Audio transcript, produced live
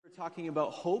talking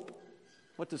about hope.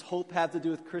 What does hope have to do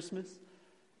with Christmas?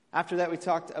 After that, we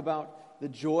talked about the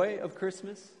joy of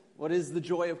Christmas. What is the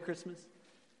joy of Christmas?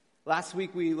 Last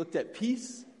week, we looked at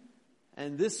peace.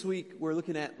 And this week, we're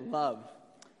looking at love.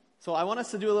 So I want us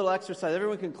to do a little exercise.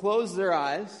 Everyone can close their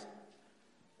eyes.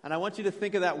 And I want you to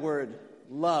think of that word,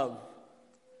 love.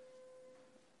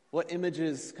 What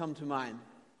images come to mind?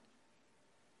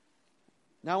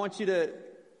 Now I want you to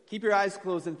keep your eyes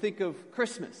closed and think of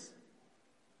Christmas.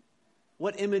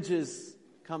 What images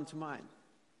come to mind?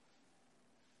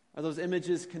 Are those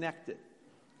images connected?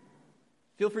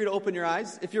 Feel free to open your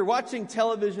eyes. If you're watching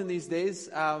television these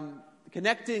days,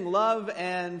 connecting love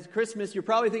and Christmas, you're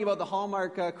probably thinking about the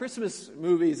Hallmark Christmas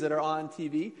movies that are on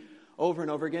TV over and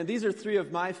over again. These are three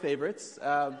of my favorites.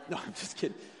 No, I'm just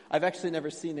kidding. I've actually never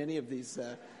seen any of these.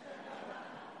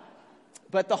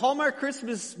 But the Hallmark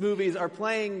Christmas movies are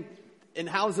playing in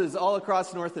houses all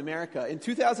across North America. In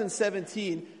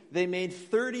 2017, they made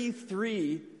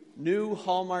 33 new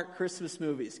Hallmark Christmas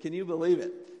movies. Can you believe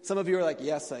it? Some of you are like,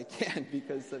 yes, I can,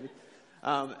 because...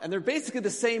 and they're basically the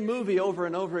same movie over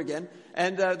and over again.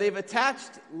 And they've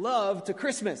attached love to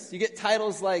Christmas. You get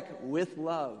titles like With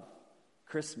Love,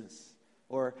 Christmas,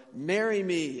 or Marry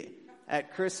Me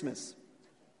at Christmas.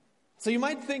 So you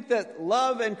might think that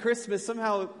love and Christmas,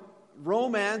 somehow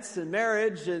romance and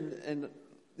marriage and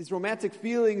these romantic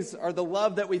feelings are the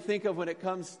love that we think of when it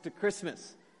comes to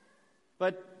Christmas.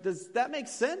 But does that make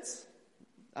sense?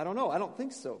 I don't know. I don't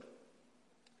think so.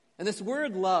 And this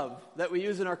word love that we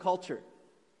use in our culture,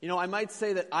 I might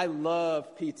say that I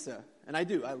love pizza. And I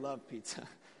do. I love pizza.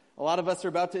 A lot of us are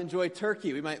about to enjoy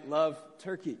turkey. We might love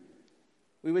turkey.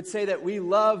 We would say that we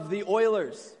love the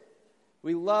Oilers.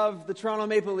 We love the Toronto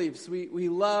Maple Leafs. We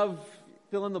love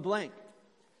fill in the blank.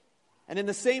 And in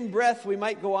the same breath, we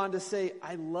might go on to say,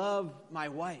 I love my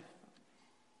wife.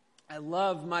 I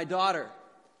love my daughter.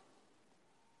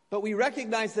 But we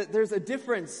recognize that there's a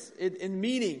difference in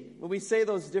meaning when we say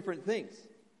those different things.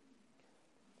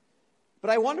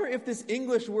 But I wonder if this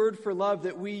English word for love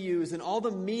that we use and all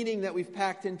the meaning that we've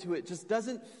packed into it just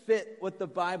doesn't fit what the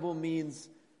Bible means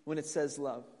when it says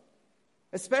love.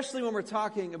 Especially when we're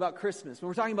talking about Christmas, when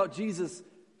we're talking about Jesus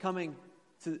coming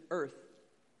to earth.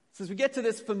 So as we get to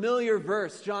this familiar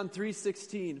verse, John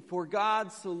 3:16, for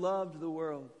God so loved the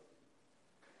world.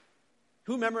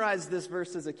 Who memorized this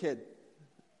verse as a kid?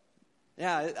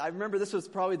 Yeah, I remember this was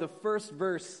probably the first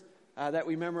verse that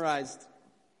we memorized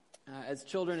as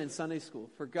children in Sunday school.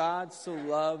 For God so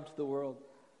loved the world.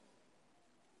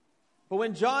 But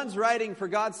when John's writing, for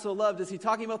God so loved, is he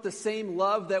talking about the same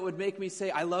love that would make me say,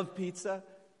 I love pizza?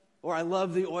 Or I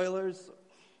love the Oilers?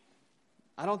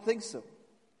 I don't think so.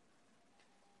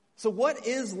 So what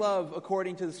is love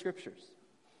according to the Scriptures?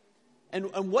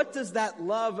 And what does that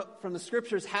love from the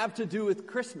Scriptures have to do with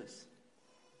Christmas?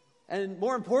 And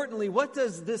more importantly, what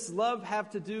does this love have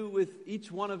to do with each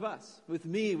one of us? With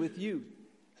me, with you?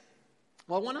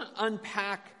 Well, I want to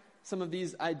unpack some of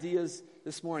these ideas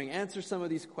this morning, answer some of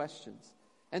these questions.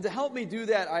 And to help me do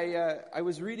that, I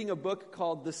was reading a book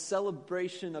called The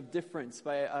Celebration of Difference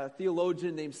by a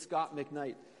theologian named Scot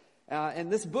McKnight. And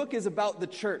this book is about the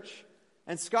church.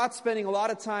 And Scott's spending a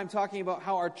lot of time talking about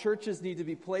how our churches need to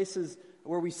be places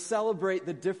where we celebrate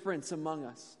the difference among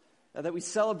us, that we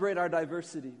celebrate our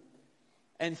diversity.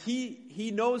 And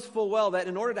he knows full well that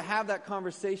in order to have that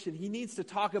conversation, he needs to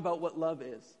talk about what love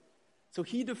is. So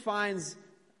he defines,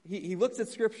 he looks at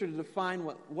Scripture to define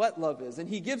what love is. And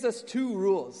he gives us two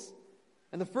rules.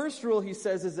 And the first rule, he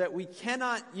says, is that we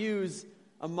cannot use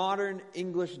a modern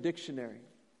English dictionary.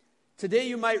 Today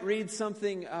you might read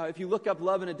something, if you look up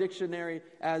love in a dictionary,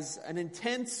 as an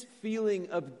intense feeling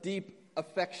of deep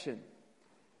affection.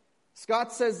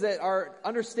 Scott says that our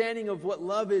understanding of what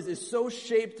love is so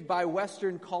shaped by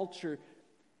Western culture,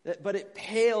 but it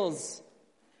pales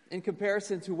in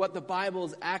comparison to what the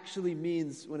Bible actually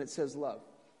means when it says love.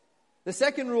 The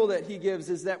second rule that he gives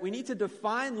is that we need to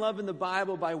define love in the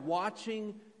Bible by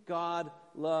watching God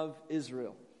love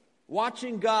Israel.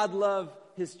 Watching God love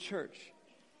His church.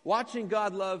 Watching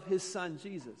God love His Son,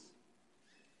 Jesus.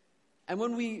 And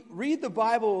when we read the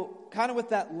Bible kind of with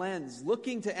that lens,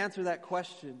 looking to answer that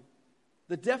question,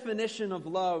 the definition of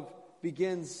love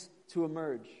begins to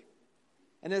emerge.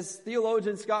 And as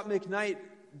theologian Scot McKnight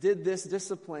did this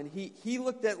discipline, he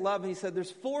looked at love and he said there's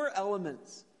 4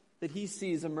 elements that he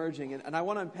sees emerging. And I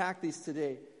want to unpack these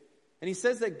today. And he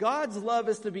says that God's love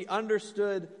is to be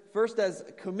understood first as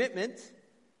a commitment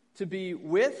to be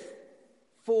with,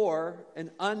 for, and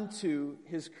unto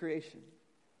His creation.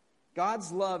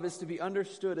 God's love is to be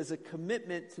understood as a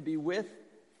commitment to be with,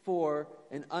 for,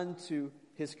 and unto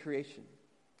His creation.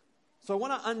 So I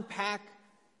want to unpack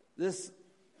this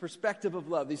perspective of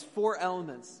love, these 4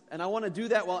 elements. And I want to do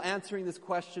that while answering this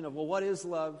question of, well, what is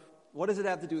love? What does it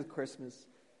have to do with Christmas?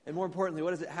 And more importantly,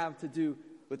 what does it have to do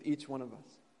with each one of us?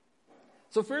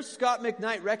 So first, Scott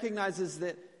McKnight recognizes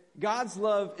that God's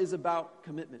love is about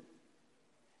commitment.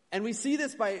 And we see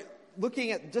this by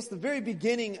looking at just the very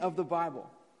beginning of the Bible.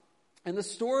 And the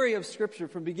story of Scripture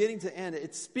from beginning to end,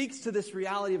 it speaks to this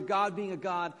reality of God being a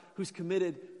God who's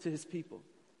committed to his people.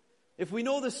 If we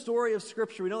know the story of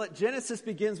Scripture, we know that Genesis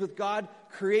begins with God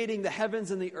creating the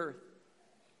heavens and the earth.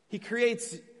 He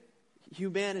creates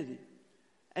humanity.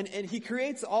 And he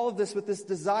creates all of this with this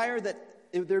desire that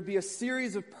there be a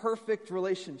series of perfect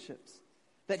relationships.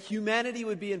 That humanity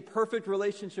would be in perfect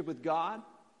relationship with God.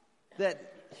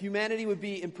 That humanity would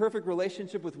be in perfect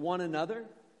relationship with one another.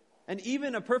 And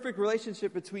even a perfect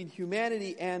relationship between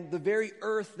humanity and the very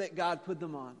earth that God put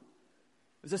them on.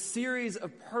 It was a series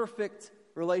of perfect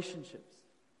relationships.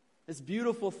 This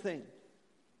beautiful thing.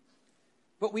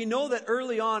 But we know that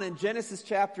early on in Genesis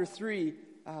chapter 3,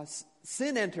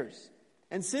 sin enters.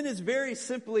 And sin is very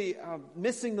simply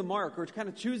missing the mark or kind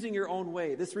of choosing your own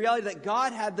way. This reality that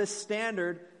God had this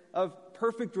standard of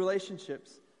perfect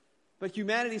relationships. But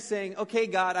humanity's saying, okay,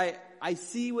 God, I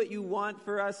see what you want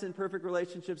for us in perfect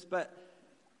relationships, but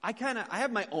I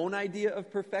have my own idea of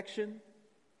perfection.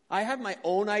 I have my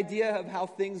own idea of how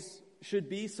things should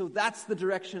be, so that's the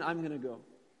direction I'm going to go.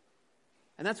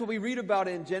 And that's what we read about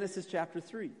in Genesis chapter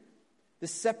 3. The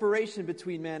separation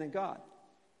between man and God.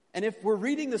 And if we're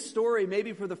reading the story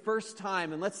maybe for the first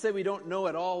time, and let's say we don't know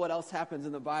at all what else happens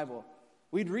in the Bible,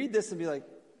 we'd read this and be like,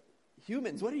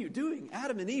 humans, what are you doing?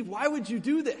 Adam and Eve, why would you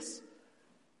do this?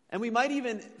 And we might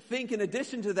even think, in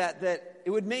addition to that, that it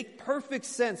would make perfect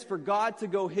sense for God to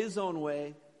go his own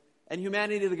way and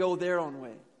humanity to go their own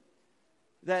way.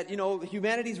 That,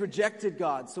 humanity's rejected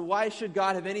God, so why should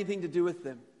God have anything to do with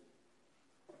them?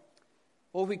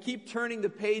 Well, if we keep turning the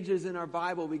pages in our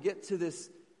Bible, we get to this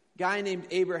guy named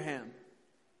Abraham.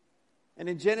 And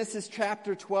in Genesis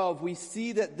chapter 12, we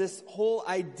see that this whole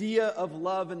idea of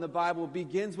love in the Bible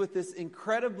begins with this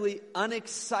incredibly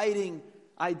unexciting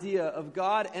idea of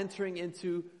God entering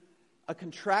into a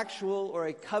contractual or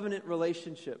a covenant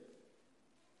relationship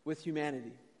with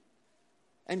humanity.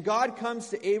 And God comes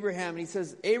to Abraham and he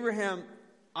says, Abraham,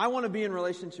 I want to be in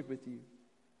relationship with you.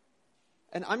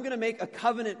 And I'm going to make a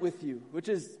covenant with you, which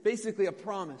is basically a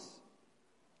promise.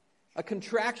 A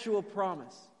contractual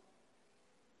promise.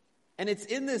 And it's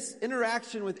in this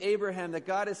interaction with Abraham that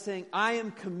God is saying, I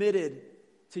am committed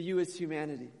to you as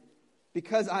humanity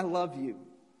because I love you.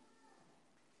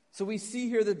 So we see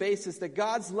here the basis that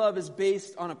God's love is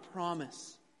based on a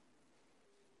promise.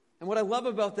 And what I love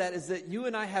about that is that you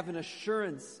and I have an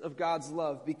assurance of God's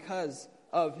love because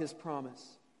of his promise.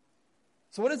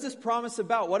 So what is this promise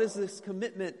about? What is this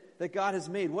commitment that God has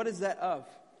made? What is that of?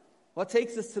 Well, it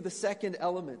takes us to the second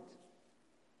element.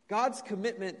 God's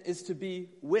commitment is to be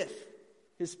with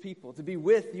his people, to be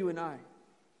with you and I.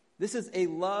 This is a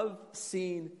love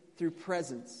seen through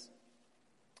presence.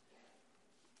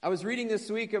 I was reading this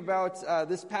week about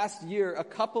this past year, a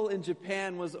couple in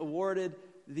Japan was awarded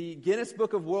the Guinness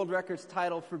Book of World Records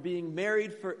title for being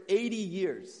married for 80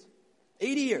 years.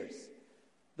 80 years.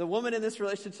 The woman in this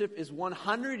relationship is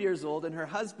 100 years old and her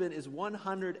husband is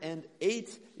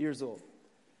 108 years old.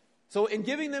 So in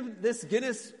giving them this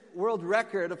Guinness World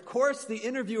Record, of course the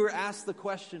interviewer asked the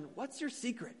question, what's your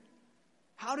secret?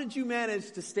 How did you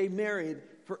manage to stay married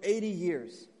for 80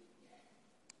 years?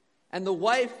 And the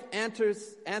wife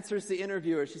answers the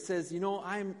interviewer. She says,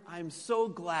 I'm so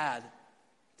glad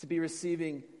to be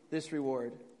receiving this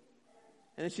reward.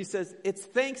 And then she says, it's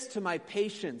thanks to my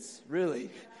patience, really,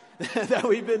 that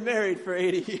we've been married for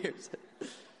 80 years.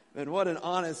 And what an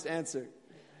honest answer.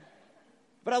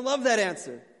 But I love that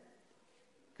answer.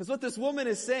 Because what this woman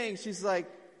is saying, she's like,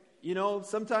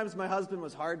 sometimes my husband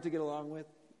was hard to get along with.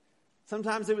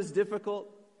 Sometimes it was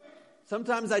difficult.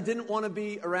 Sometimes I didn't want to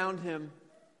be around him.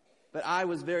 But I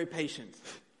was very patient.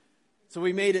 So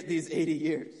we made it these 80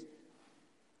 years.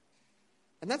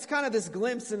 And that's kind of this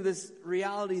glimpse into this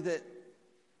reality that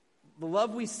the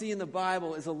love we see in the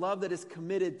Bible is a love that is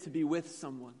committed to be with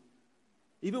someone,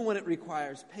 even when it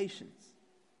requires patience.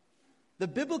 The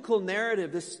biblical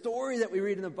narrative, the story that we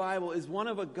read in the Bible, is one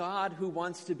of a God who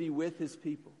wants to be with his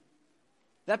people.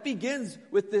 That begins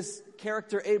with this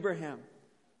character Abraham,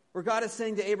 where God is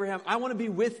saying to Abraham, I want to be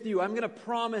with you. I'm going to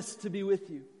promise to be with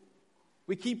you.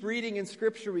 We keep reading in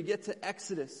Scripture, we get to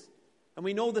Exodus, and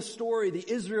we know the story. The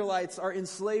Israelites are in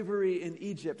slavery in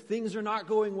Egypt. Things are not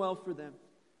going well for them.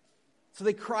 So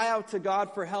they cry out to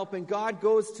God for help, and God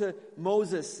goes to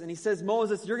Moses, and he says,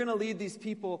 Moses, you're going to lead these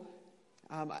people.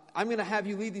 I'm going to have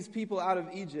you lead these people out of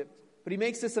Egypt. But he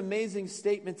makes this amazing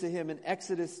statement to him in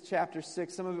Exodus chapter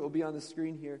 6. Some of it will be on the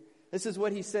screen here. This is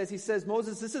what he says. He says,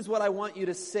 Moses, this is what I want you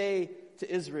to say to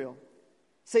Israel.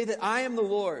 Say that I am the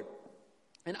Lord,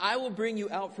 and I will bring you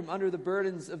out from under the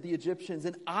burdens of the Egyptians,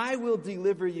 and I will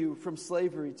deliver you from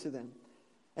slavery to them.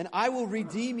 And I will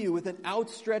redeem you with an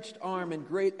outstretched arm and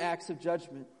great acts of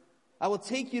judgment. I will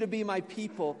take you to be my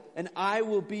people, and I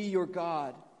will be your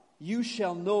God. You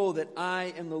shall know that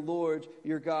I am the Lord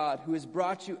your God, who has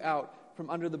brought you out from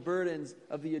under the burdens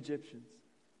of the Egyptians.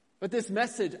 But this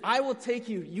message, I will take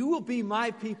you, you will be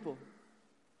my people.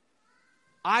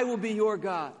 I will be your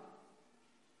God.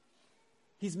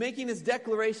 He's making this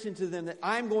declaration to them that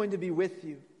I'm going to be with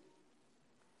you.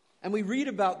 And we read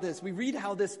about this. We read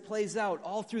how this plays out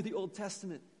all through the Old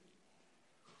Testament,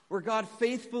 where God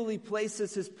faithfully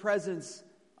places his presence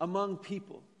among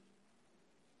people.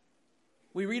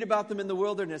 We read about them in the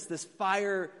wilderness, this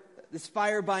fire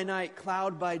by night,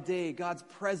 cloud by day, God's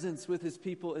presence with his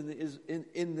people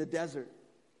in the desert.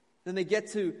 Then they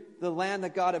get to the land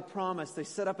that God had promised. They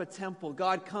set up a temple.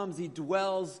 God comes, he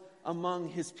dwells among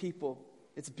his people.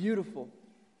 It's beautiful.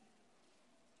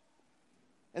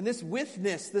 And this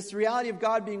withness, this reality of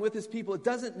God being with his people, it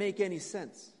doesn't make any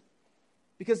sense.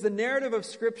 Because the narrative of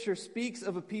Scripture speaks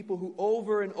of a people who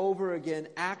over and over again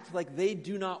act like they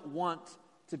do not want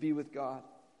to be with God.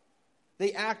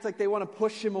 They act like they want to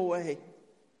push him away.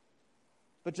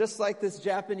 But just like this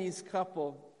Japanese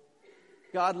couple,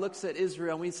 God looks at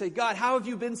Israel and we say, God, how have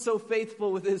you been so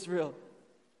faithful with Israel?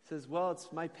 He says, well, it's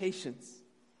my patience.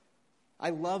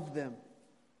 I love them.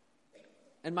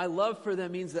 And my love for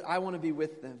them means that I want to be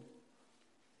with them.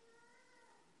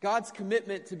 God's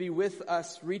commitment to be with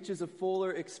us reaches a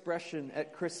fuller expression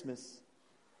at Christmas.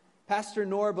 Pastor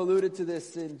Norb alluded to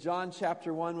this in John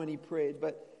chapter 1 when he prayed,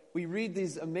 but we read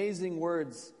these amazing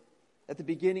words at the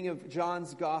beginning of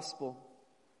John's gospel,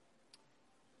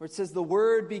 where it says, the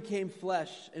Word became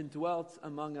flesh and dwelt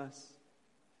among us.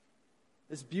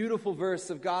 This beautiful verse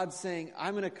of God saying,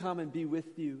 I'm going to come and be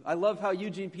with you. I love how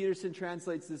Eugene Peterson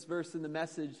translates this verse in the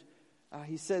Message.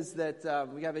 He says that,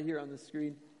 we have it here on the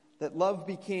screen, that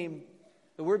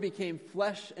the Word became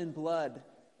flesh and blood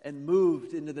and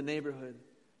moved into the neighborhood.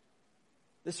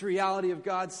 This reality of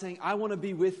God saying, I want to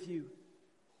be with you.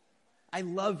 I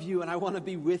love you and I want to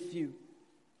be with you.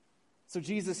 So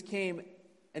Jesus came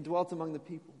and dwelt among the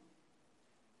people.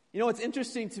 You know, it's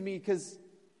interesting to me because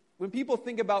when people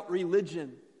think about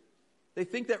religion, they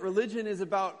think that religion is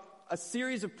about a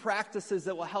series of practices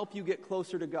that will help you get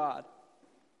closer to God.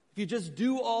 If you just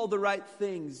do all the right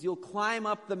things, you'll climb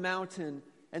up the mountain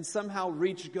and somehow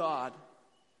reach God.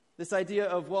 This idea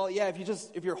of, well, yeah,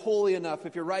 if you're holy enough,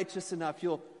 if you're righteous enough,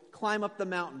 you'll climb up the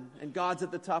mountain and God's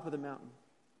at the top of the mountain.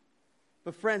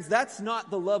 But friends, that's not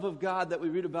the love of God that we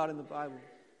read about in the Bible.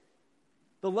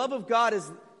 The love of God is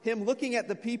him looking at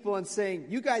the people and saying,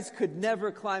 you guys could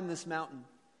never climb this mountain.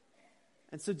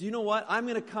 And so do you know what? I'm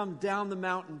going to come down the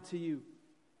mountain to you.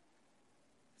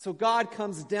 So God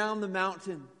comes down the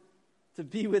mountain to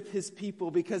be with his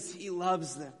people because he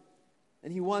loves them.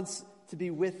 And he wants to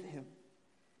be with him.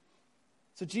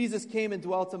 So Jesus came and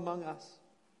dwelt among us.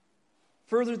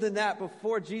 Further than that,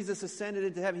 before Jesus ascended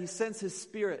into heaven, he sends his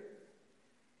Spirit.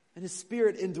 And his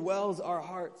Spirit indwells our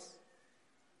hearts.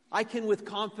 I can with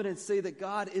confidence say that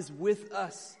God is with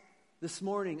us this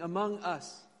morning, among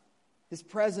us. His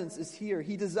presence is here.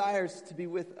 He desires to be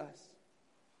with us.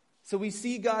 So we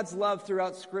see God's love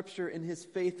throughout Scripture in his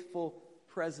faithful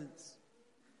presence.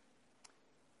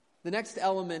 The next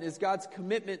element is God's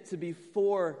commitment to be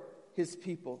for his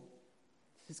people.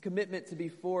 His commitment to be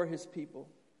for his people.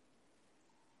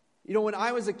 You know, when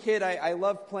I was a kid, I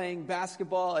loved playing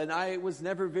basketball, and I was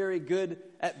never very good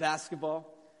at basketball.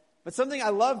 But something I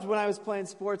loved when I was playing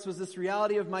sports was this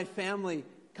reality of my family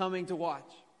coming to watch.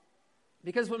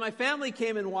 Because when my family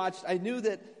came and watched, I knew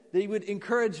that they would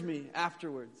encourage me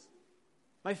afterwards.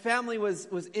 My family was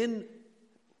in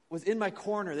my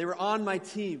corner. They were on my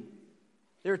team.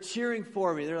 They were cheering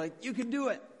for me. They're like, you can do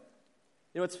it.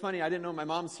 You know, it's funny. I didn't know my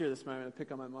mom's here this morning. I'm going to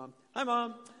pick on my mom. Hi,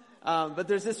 Mom. But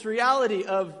there's this reality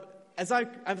of, as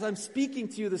I'm speaking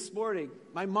to you this morning,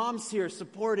 my mom's here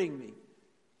supporting me.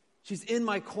 She's in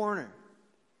my corner.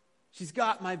 She's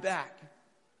got my back.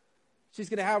 She's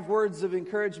going to have words of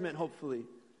encouragement, hopefully.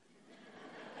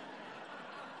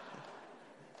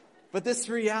 But this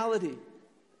reality,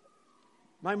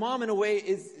 my mom in a way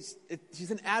she's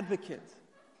an advocate.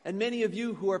 And many of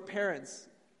you who are parents,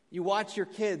 you watch your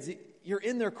kids, you're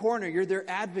in their corner, you're their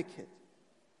advocate.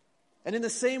 And in the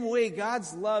same way,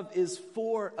 God's love is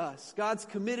for us. God's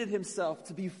committed himself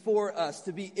to be for us,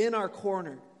 to be in our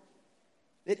corner.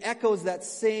 It echoes that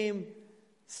same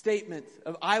statement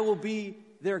of, I will be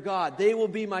their God. They will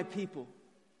be my people.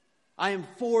 I am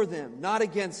for them, not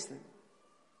against them.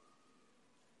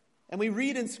 And we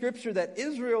read in Scripture that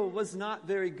Israel was not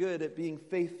very good at being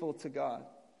faithful to God.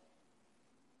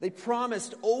 They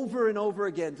promised over and over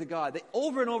again to God.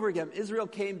 Over and over again, Israel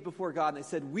came before God and they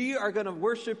said, we are going to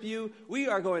worship you. We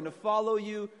are going to follow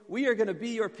you. We are going to be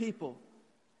your people.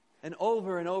 And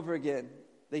over again,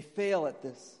 they fail at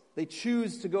this. They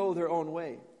choose to go their own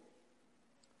way.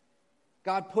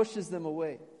 God pushes them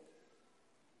away.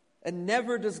 And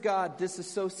never does God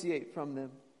disassociate from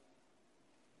them.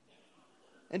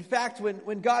 In fact,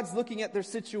 when God's looking at their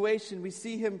situation, we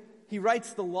see He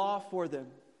writes the law for them.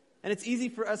 And it's easy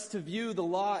for us to view the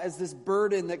law as this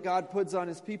burden that God puts on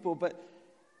His people. But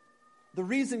the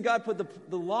reason God put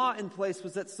the law in place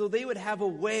was that so they would have a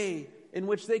way in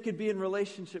which they could be in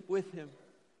relationship with Him.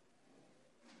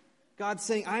 God's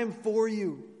saying, I am for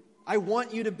you. I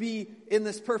want you to be in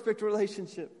this perfect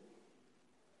relationship.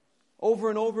 Over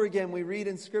and over again, we read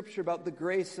in Scripture about the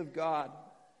grace of God.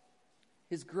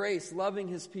 His grace, loving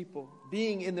His people,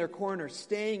 being in their corner,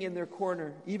 staying in their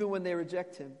corner, even when they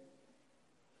reject Him.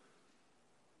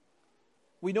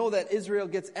 We know that Israel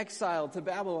gets exiled to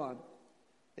Babylon.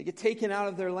 They get taken out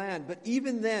of their land. But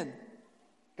even then,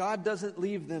 God doesn't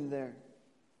leave them there.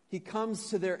 He comes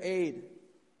to their aid.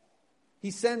 He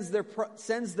sends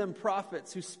them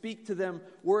prophets who speak to them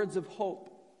words of hope.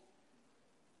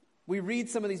 We read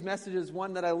some of these messages.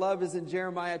 One that I love is in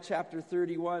Jeremiah chapter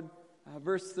 31,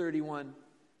 verse 31.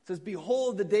 It says,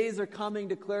 behold, the days are coming,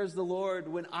 declares the Lord,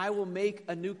 when I will make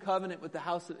a new covenant with the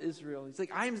house of Israel. He's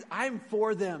like, I'm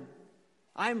for them.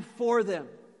 I'm for them.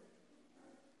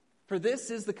 For this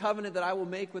is the covenant that I will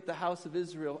make with the house of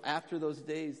Israel after those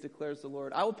days, declares the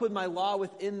Lord. I will put my law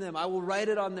within them. I will write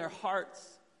it on their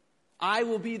hearts. I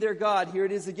will be their God. Here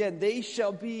it is again. They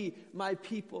shall be my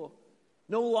people.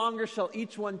 No longer shall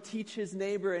each one teach his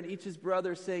neighbor and each his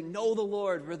brother, saying, know the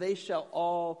Lord, for they shall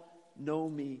all know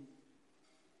me.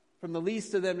 From the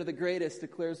least of them to the greatest,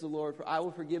 declares the Lord, for I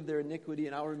will forgive their iniquity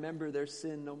and I'll remember their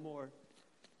sin no more.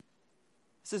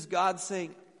 This is God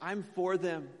saying, I'm for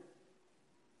them.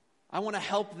 I want to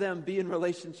help them be in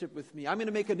relationship with me. I'm going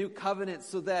to make a new covenant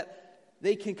so that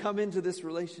they can come into this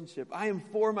relationship. I am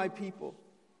for my people.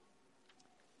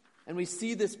 And we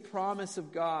see this promise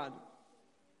of God,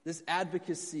 this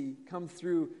advocacy come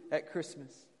through at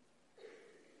Christmas.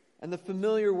 And the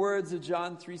familiar words of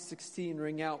John 3:16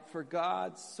 ring out, for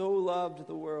God so loved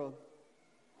the world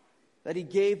that He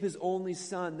gave His only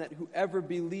Son, that whoever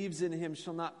believes in Him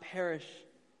shall not perish,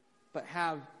 but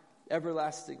have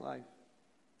everlasting life.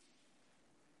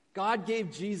 God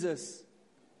gave Jesus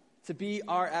to be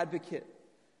our advocate.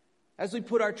 As we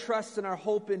put our trust and our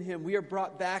hope in Him, we are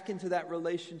brought back into that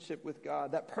relationship with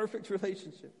God, that perfect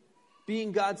relationship,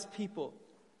 being God's people.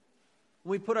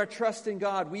 When we put our trust in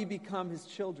God, we become His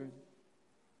children.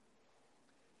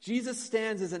 Jesus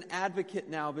stands as an advocate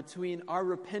now between our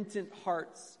repentant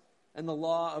hearts and the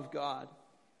law of God,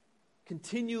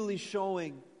 continually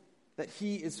showing that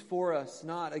He is for us,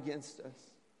 not against us.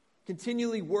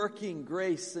 Continually working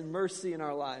grace and mercy in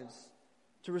our lives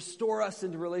to restore us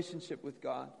into relationship with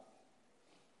God.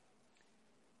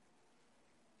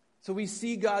 So we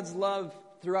see God's love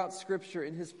throughout Scripture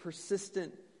in His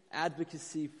persistent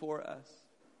advocacy for us.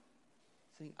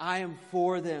 Saying, I am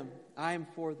for them. I am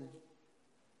for them.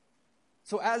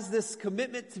 So as this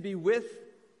commitment to be with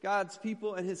God's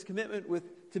people and His commitment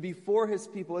to be for His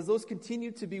people, as those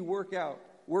continue to be work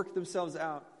themselves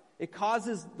out, it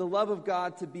causes the love of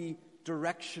God to be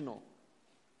directional.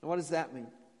 And what does that mean?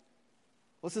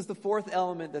 Well, this is the fourth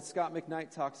element that Scott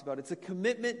McKnight talks about. It's a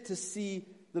commitment to see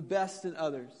the best in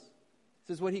others.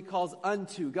 This is what he calls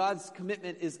unto. God's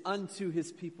commitment is unto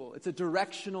His people. It's a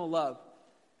directional love.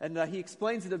 And he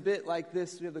explains it a bit like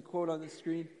this. We have the quote on the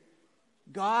screen.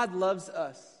 God loves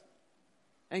us.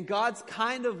 And God's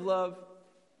kind of love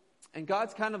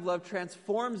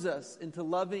transforms us into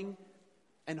loving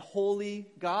and holy,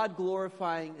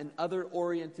 God-glorifying and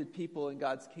other-oriented people in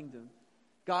God's kingdom.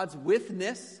 God's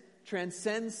withness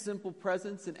transcends simple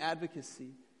presence and advocacy.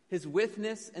 His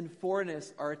withness and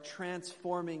forness are a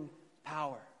transforming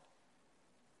power.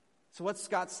 So what's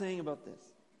Scott saying about this?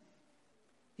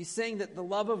 He's saying that the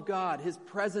love of God, His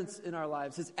presence in our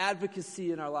lives, His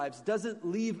advocacy in our lives, doesn't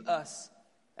leave us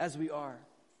as we are.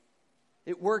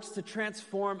 It works to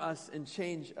transform us and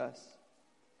change us.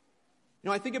 You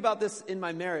know, I think about this in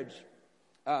my marriage.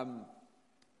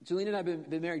 Julene and I have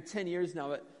been married 10 years now,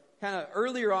 but kind of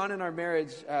earlier on in our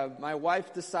marriage, my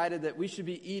wife decided that we should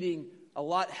be eating a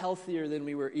lot healthier than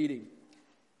we were eating.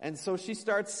 And so she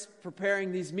starts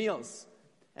preparing these meals.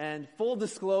 And full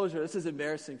disclosure, this is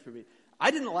embarrassing for me. I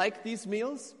didn't like these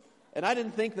meals, and I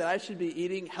didn't think that I should be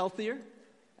eating healthier.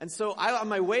 And so on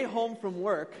my way home from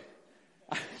work,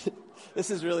 this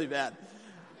is really bad.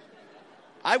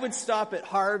 I would stop at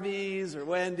Harvey's or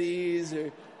Wendy's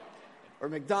or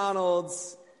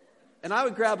McDonald's, and I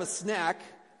would grab a snack,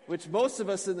 which most of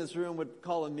us in this room would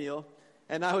call a meal,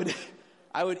 and I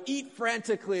would eat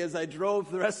frantically as I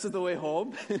drove the rest of the way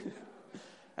home.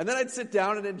 And then I'd sit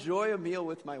down and enjoy a meal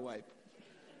with my wife.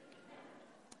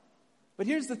 But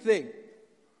here's the thing.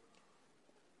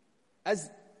 As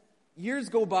years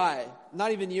go by,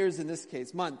 not even years in this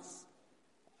case, months,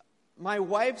 my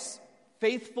wife's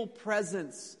faithful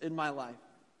presence in my life,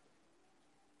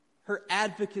 her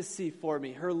advocacy for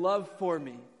me, her love for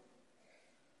me,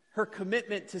 her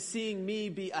commitment to seeing me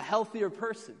be a healthier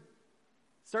person,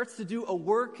 starts to do a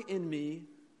work in me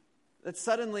that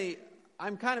suddenly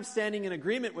I'm kind of standing in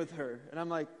agreement with her. And I'm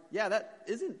like, yeah, that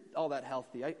isn't all that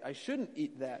healthy. I shouldn't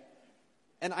eat that.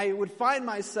 And I would find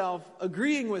myself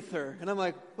agreeing with her. And I'm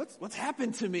like, what's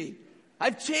happened to me?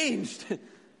 I've changed.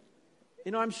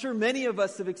 I'm sure many of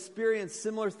us have experienced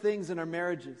similar things in our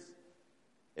marriages,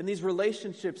 in these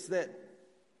relationships, that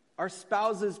our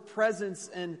spouse's presence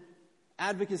and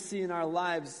advocacy in our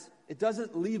lives, it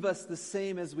doesn't leave us the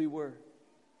same as we were.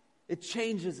 It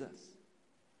changes us.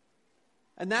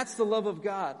 And that's the love of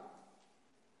God.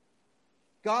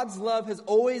 God's love has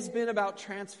always been about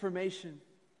transformation.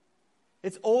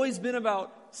 It's always been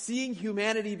about seeing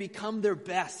humanity become their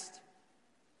best.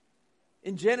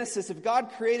 In Genesis, if God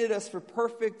created us for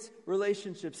perfect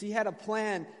relationships, He had a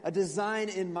plan, a design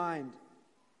in mind.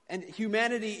 And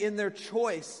humanity, in their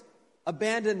choice,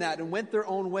 abandoned that and went their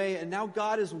own way. And now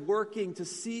God is working to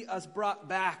see us brought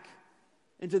back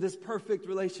into this perfect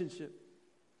relationship.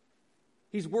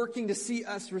 He's working to see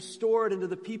us restored into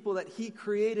the people that He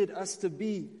created us to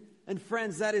be. And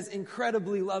friends, that is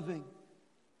incredibly loving.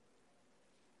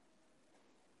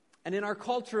 And in our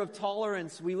culture of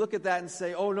tolerance, we look at that and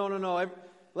say, oh, no.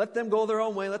 Let them go their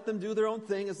own way. Let them do their own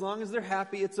thing. As long as they're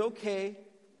happy, it's okay.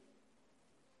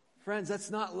 Friends,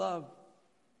 that's not love.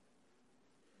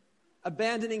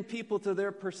 Abandoning people to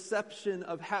their perception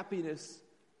of happiness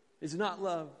is not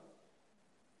love.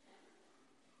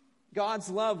 God's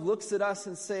love looks at us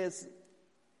and says,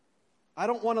 I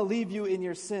don't want to leave you in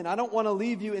your sin. I don't want to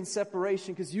leave you in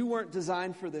separation because you weren't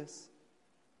designed for this.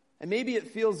 And maybe it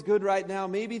feels good right now.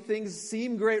 Maybe things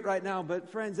seem great right now. But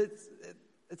friends,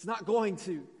 it's not going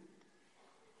to.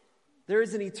 There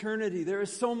is an eternity. There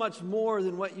is so much more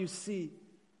than what you see.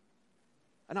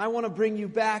 And I want to bring you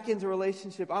back into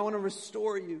relationship. I want to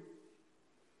restore you.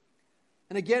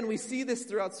 And again, we see this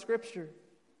throughout Scripture.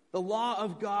 The law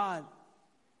of God.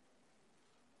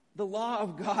 The law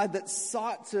of God that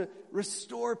sought to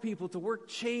restore people, to work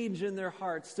change in their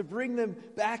hearts, to bring them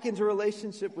back into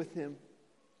relationship with Him.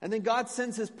 And then God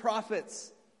sends His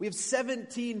prophets. We have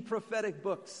 17 prophetic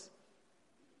books.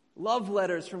 Love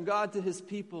letters from God to His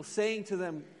people, saying to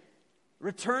them,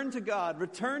 return to God,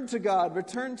 return to God,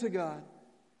 return to God.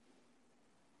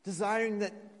 Desiring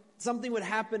that something would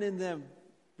happen in them,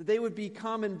 that they would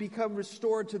become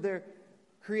restored to their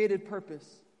created purpose.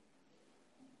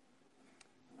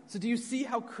 So do you see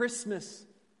how Christmas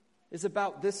is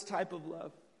about this type of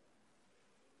love?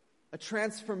 A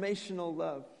transformational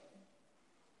love.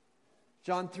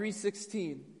 John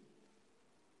 3:16.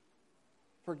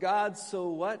 For God so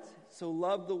what? So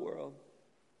loved the world.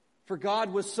 For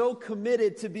God was so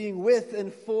committed to being with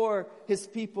and for His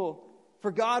people.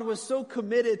 For God was so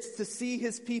committed to see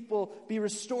His people be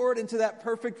restored into that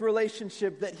perfect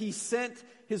relationship that He sent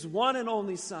His one and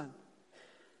only Son,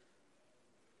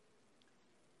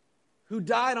 who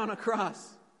died on a cross.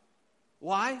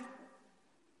 Why?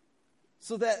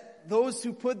 So that those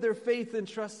who put their faith and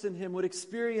trust in Him would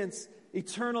experience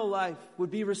eternal life,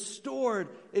 would be restored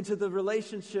into the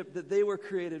relationship that they were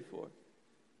created for.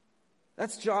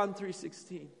 That's John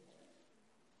 3:16.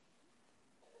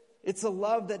 It's a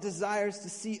love that desires to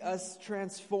see us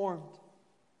transformed,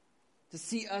 to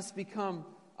see us become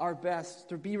our best,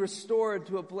 to be restored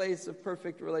to a place of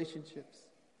perfect relationships.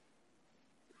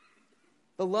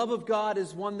 The love of God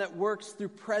is one that works through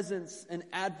presence and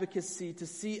advocacy to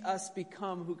see us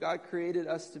become who God created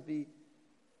us to be.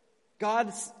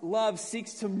 God's love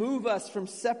seeks to move us from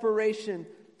separation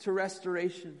to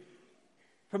restoration,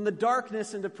 from the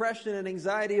darkness and depression and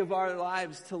anxiety of our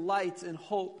lives to light and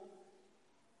hope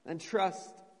and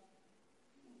trust.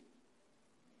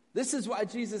 This is why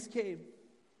Jesus came.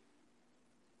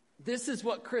 This is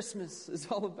what Christmas is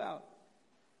all about.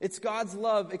 It's God's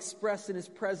love expressed in His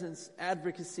presence,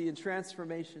 advocacy, and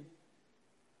transformation.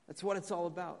 That's what it's all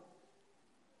about.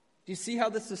 Do you see how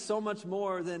this is so much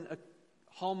more than a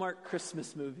Hallmark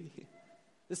Christmas movie?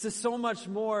 This is so much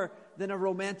more than a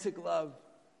romantic love.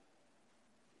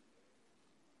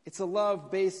 It's a love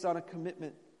based on a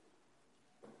commitment.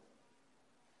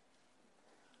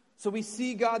 So we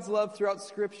see God's love throughout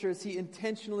Scripture as He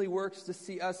intentionally works to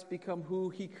see us become who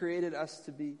He created us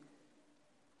to be.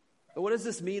 But what does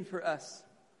this mean for us?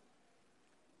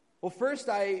 Well, first,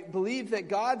 I believe that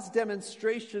God's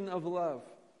demonstration of love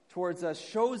towards us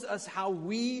shows us how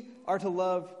we are to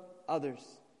love others.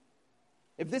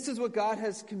 If this is what God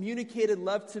has communicated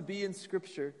love to be in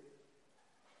Scripture,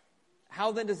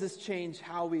 how then does this change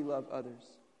how we love others?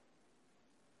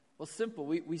 Well, simple.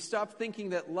 We stop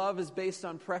thinking that love is based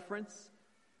on preference.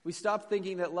 We stop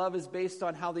thinking that love is based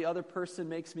on how the other person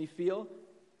makes me feel.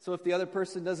 So if the other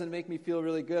person doesn't make me feel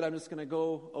really good, I'm just going to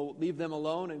go leave them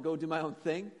alone and go do my own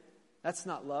thing. That's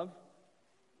not love.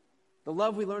 The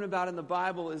love we learn about in the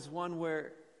Bible is one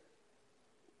where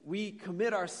we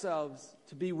commit ourselves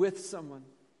to be with someone.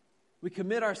 We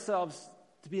commit ourselves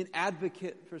to be an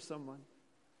advocate for someone.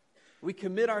 We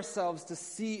commit ourselves to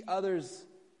see others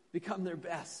become their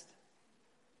best.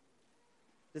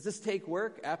 Does this take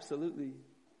work? Absolutely.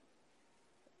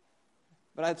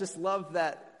 But I just love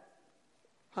that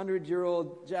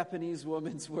 100-year-old Japanese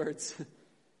woman's words.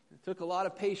 It took a lot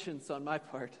of patience on my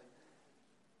part.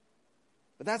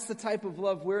 But that's the type of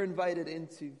love we're invited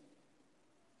into.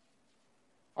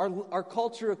 Our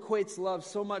culture equates love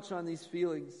so much on these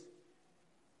feelings.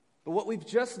 But what we've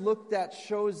just looked at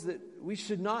shows that we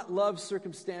should not love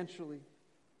circumstantially.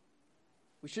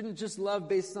 We shouldn't just love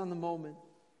based on the moment.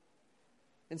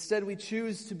 Instead, we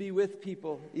choose to be with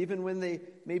people, even when they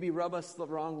maybe rub us the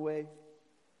wrong way.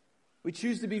 We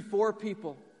choose to be for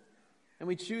people, and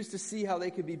we choose to see how they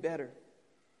could be better.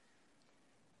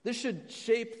 This should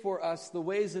shape for us the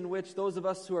ways in which those of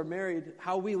us who are married,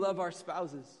 how we love our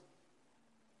spouses.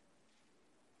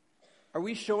 Are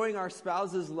we showing our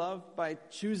spouses love by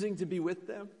choosing to be with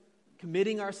them,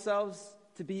 committing ourselves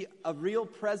to be a real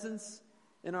presence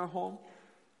in our home?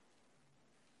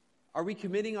 Are we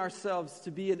committing ourselves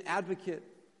to be an advocate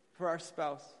for our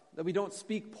spouse, that we don't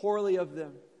speak poorly of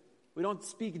them, we don't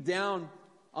speak down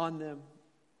on them,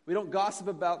 we don't gossip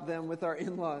about them with our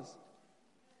in-laws?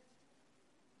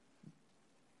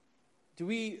 Do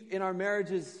we, in our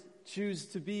marriages, choose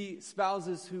to be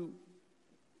spouses who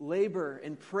labor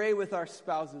and pray with our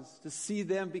spouses to see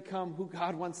them become who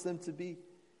God wants them to be?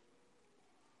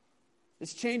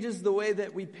 This changes the way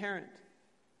that we parent.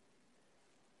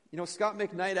 You know, Scott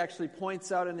McKnight actually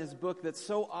points out in his book that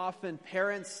so often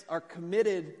parents are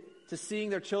committed to seeing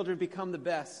their children become the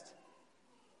best,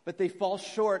 but they fall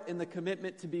short in the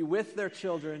commitment to be with their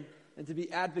children and to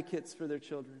be advocates for their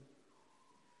children.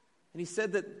 And he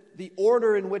said that the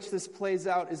order in which this plays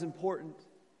out is important.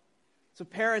 So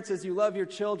parents, as you love your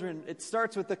children, it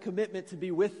starts with the commitment to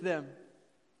be with them,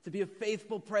 to be a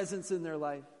faithful presence in their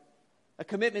life, a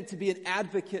commitment to be an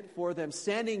advocate for them,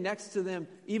 standing next to them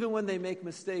even when they make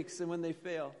mistakes and when they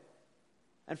fail.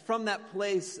 And from that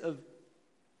place of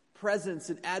presence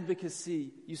and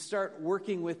advocacy, you start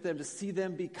working with them to see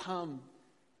them become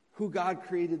who God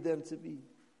created them to be.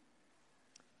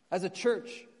 As a church,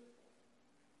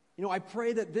 you know, I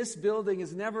pray that this building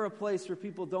is never a place where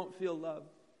people don't feel loved.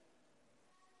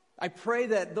 I pray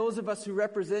that those of us who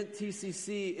represent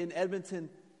TCC in Edmonton,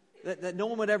 that no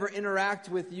one would ever interact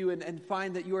with you and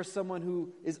find that you are someone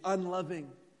who is unloving.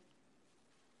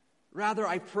 Rather,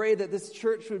 I pray that this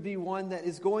church would be one that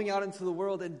is going out into the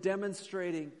world and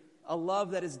demonstrating a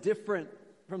love that is different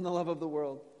from the love of the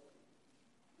world.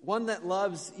 One that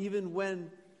loves even when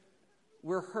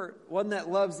we're hurt. One that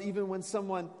loves even when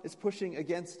someone is pushing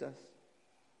against us.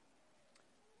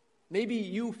 Maybe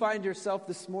you find yourself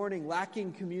this morning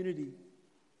lacking community.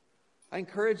 I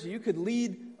encourage you could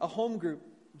lead a home group.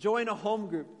 Join a home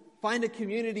group. Find a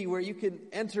community where you can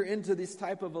enter into this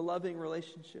type of a loving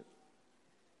relationship.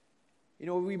 You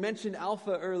know, we mentioned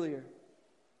Alpha earlier.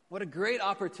 What a great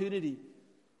opportunity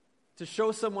to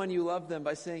show someone you love them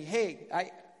by saying, hey,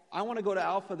 I want to go to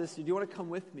Alpha this year. Do you want to come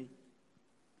with me?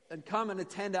 And come and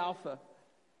attend Alpha.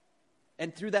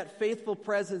 And through that faithful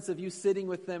presence of you sitting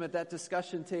with them at that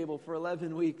discussion table for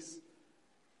 11 weeks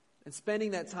and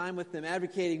spending that time with them,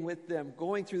 advocating with them,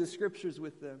 going through the scriptures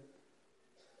with them,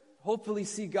 hopefully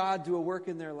see God do a work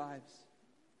in their lives.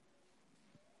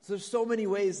 So there's so many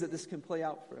ways that this can play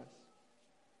out for us.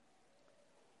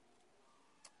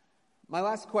 My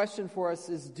last question for us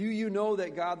is, do you know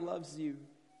that God loves you?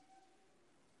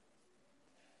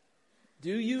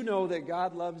 Do you know that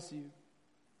God loves you?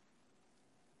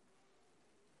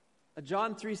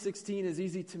 John 3:16 is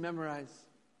easy to memorize.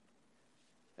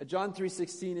 John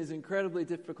 3:16 is incredibly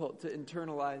difficult to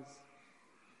internalize.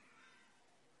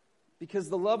 Because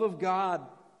the love of God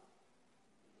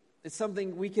It's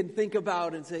something we can think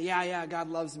about and say, yeah, God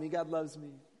loves me, God loves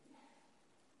me.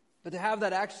 But to have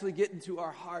that actually get into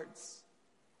our hearts.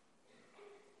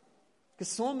 Because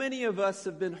so many of us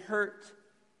have been hurt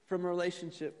from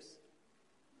relationships.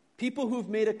 People who've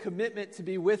made a commitment to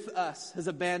be with us has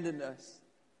abandoned us.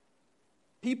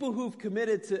 People who've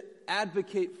committed to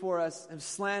advocate for us have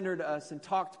slandered us and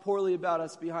talked poorly about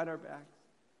us behind our backs.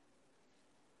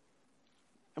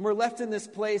 And we're left in this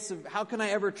place of, how can I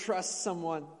ever trust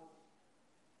someone?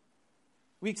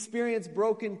 We experience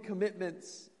broken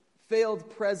commitments, failed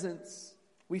presence.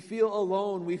 We feel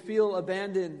alone. We feel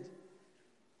abandoned.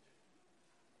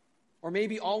 Or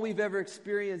maybe all we've ever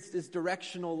experienced is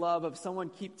directional love of someone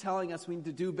keep telling us we need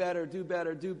to do better, do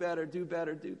better, do better, do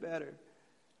better, do better.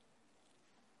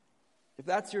 If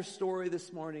that's your story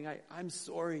this morning, I'm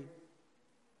sorry.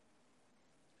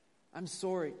 I'm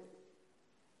sorry.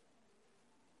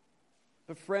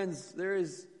 But friends, there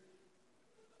is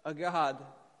a God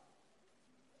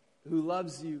who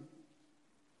loves you.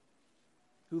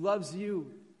 Who loves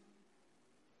you.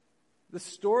 The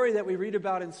story that we read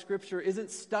about in Scripture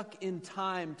isn't stuck in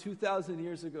time 2,000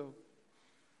 years ago.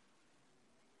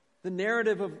 The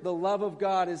narrative of the love of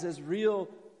God is as real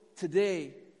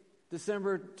today,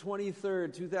 December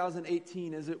 23rd,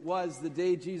 2018, as it was the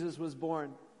day Jesus was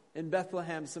born in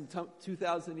Bethlehem some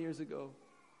 2,000 years ago.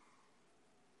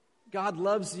 God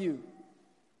loves you.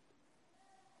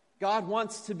 God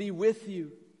wants to be with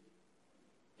you.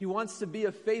 He wants to be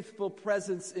a faithful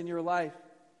presence in your life.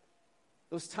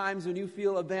 Those times when you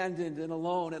feel abandoned and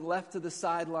alone and left to the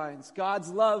sidelines, God's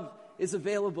love is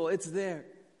available. It's there.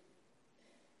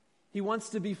 He wants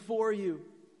to be for you.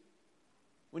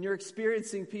 When you're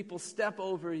experiencing people step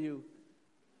over you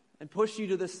and push you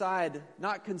to the side,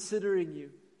 not considering you,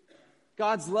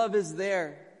 God's love is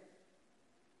there,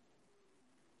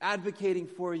 advocating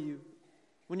for you.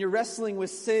 When you're wrestling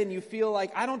with sin, you feel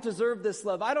like, I don't deserve this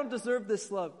love. I don't deserve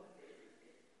this love.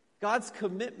 God's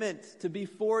commitment to be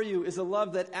for you is a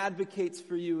love that advocates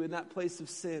for you in that place of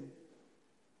sin.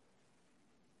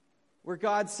 Where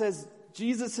God says,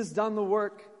 Jesus has done the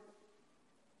work.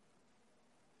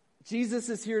 Jesus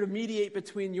is here to mediate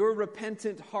between your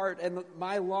repentant heart and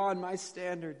my law and my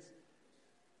standards.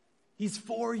 He's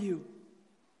for you.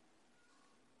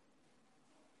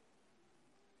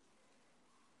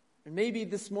 And maybe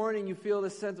this morning you feel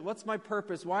this sense, what's my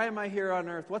purpose? Why am I here on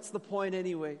earth? What's the point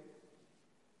anyway?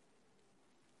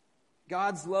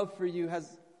 God's love for you has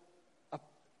a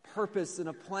purpose and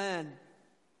a plan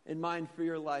in mind for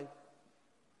your life.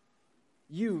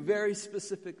 You, very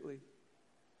specifically.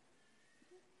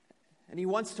 And He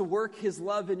wants to work His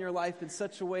love in your life in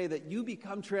such a way that you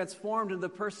become transformed into the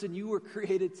person you were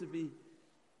created to be.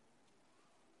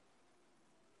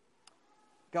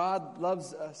 God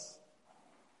loves us.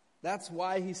 That's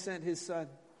why He sent His Son.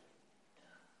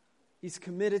 He's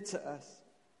committed to us.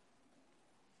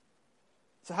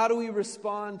 So how do we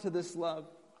respond to this love?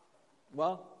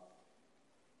 Well,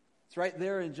 it's right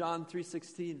there in John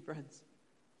 3:16, friends.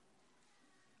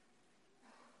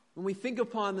 When we think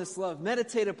upon this love,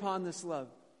 meditate upon this love,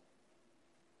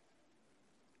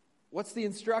 what's the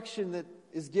instruction that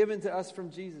is given to us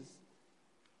from Jesus?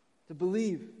 To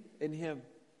believe in Him.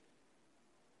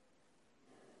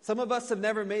 Some of us have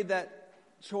never made that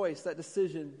choice, that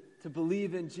decision to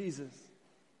believe in Jesus.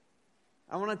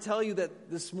 I want to tell you that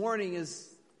this morning is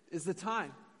the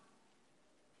time.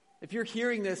 If you're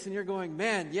hearing this and you're going,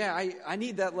 man, yeah, I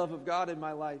need that love of God in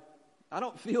my life. I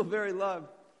don't feel very loved.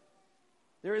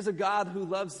 There is a God who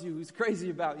loves you, who's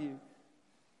crazy about you,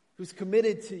 who's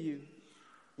committed to you.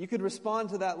 You could respond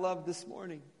to that love this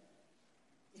morning.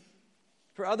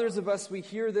 For others of us, we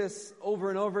hear this over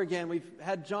and over again. We've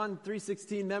had John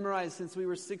 3:16 memorized since we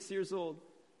were 6 years old.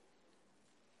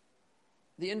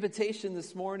 The invitation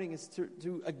this morning is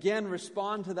to again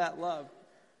respond to that love.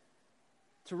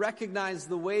 To recognize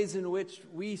the ways in which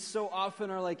we so often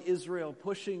are like Israel,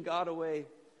 pushing God away.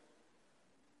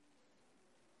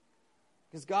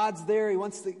 Because God's there, He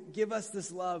wants to give us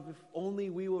this love if only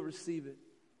we will receive it.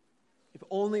 If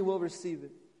only we'll receive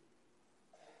it.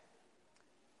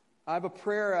 I have a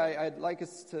prayer I'd like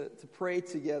us to pray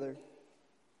together.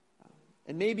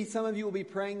 And maybe some of you will be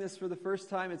praying this for the first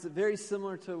time. It's very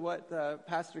similar to what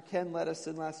Pastor Ken led us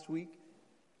in last week.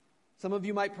 Some of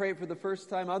you might pray it for the first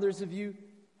time. Others of you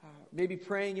may be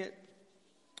praying it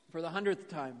for the 100th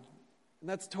time. And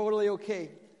that's totally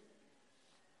okay.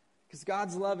 Because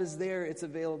God's love is there. It's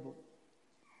available.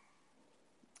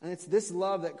 And it's this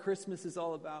love that Christmas is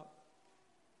all about.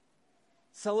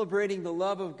 Celebrating the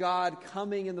love of God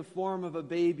coming in the form of a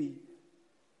baby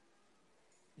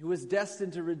who was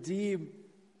destined to redeem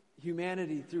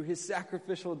humanity through His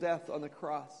sacrificial death on the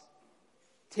cross.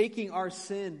 taking our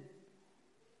sin,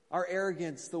 our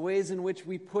arrogance, the ways in which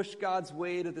we push God's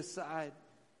way to the side,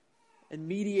 and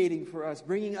mediating for us,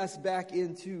 bringing us back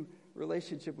into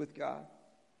relationship with God.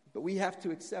 But we have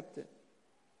to accept it.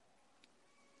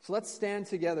 So let's stand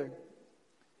together.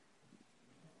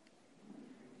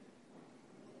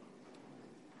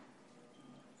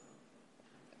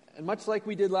 And much like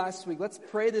we did last week, let's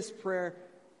pray this prayer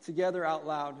together out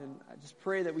loud. And I just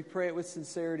pray that we pray it with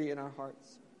sincerity in our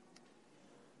hearts.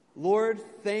 Lord,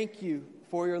 thank you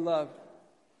for your love.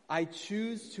 I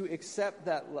choose to accept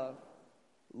that love.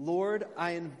 Lord,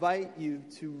 I invite you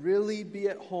to really be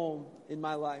at home in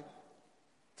my life.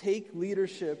 Take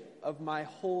leadership of my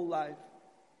whole life.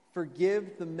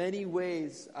 Forgive the many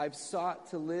ways I've sought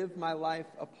to live my life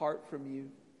apart from you.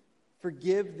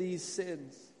 Forgive these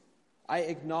sins. I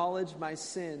acknowledge my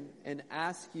sin and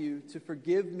ask you to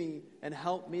forgive me and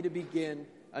help me to begin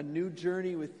a new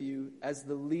journey with you as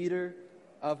the leader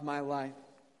of my life.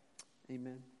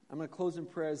 Amen. I'm going to close in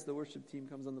prayer as the worship team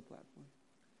comes on the platform.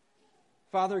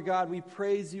 Father God, we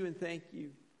praise you and thank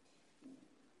you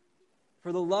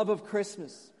for the love of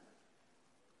Christmas.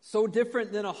 So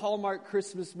different than a Hallmark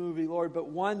Christmas movie, Lord, but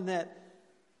one that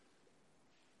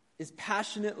is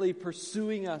passionately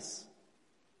pursuing us.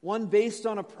 One based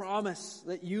on a promise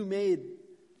that you made.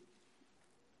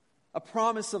 A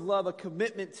promise of love, a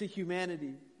commitment to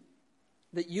humanity.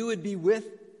 That you would be with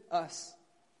us.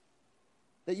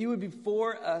 That you would be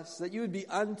for us. That you would be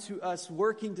unto us,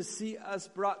 working to see us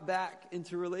brought back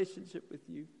into relationship with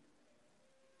you.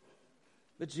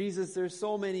 But Jesus, there's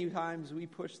so many times we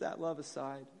push that love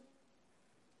aside.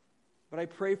 But I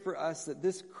pray for us that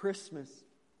this Christmas,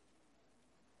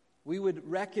 we would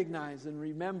recognize and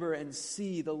remember and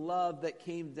see the love that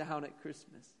came down at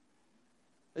Christmas.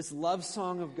 This love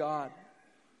song of God.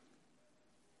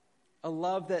 A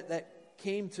love that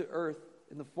came to earth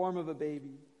in the form of a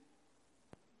baby.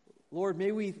 Lord,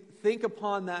 may we think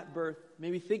upon that birth. May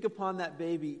we think upon that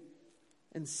baby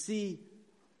and see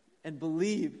and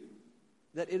believe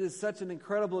that it is such an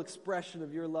incredible expression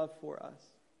of your love for us.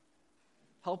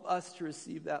 Help us to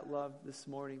receive that love this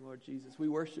morning, Lord Jesus. We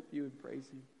worship you and praise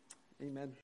you. Amen.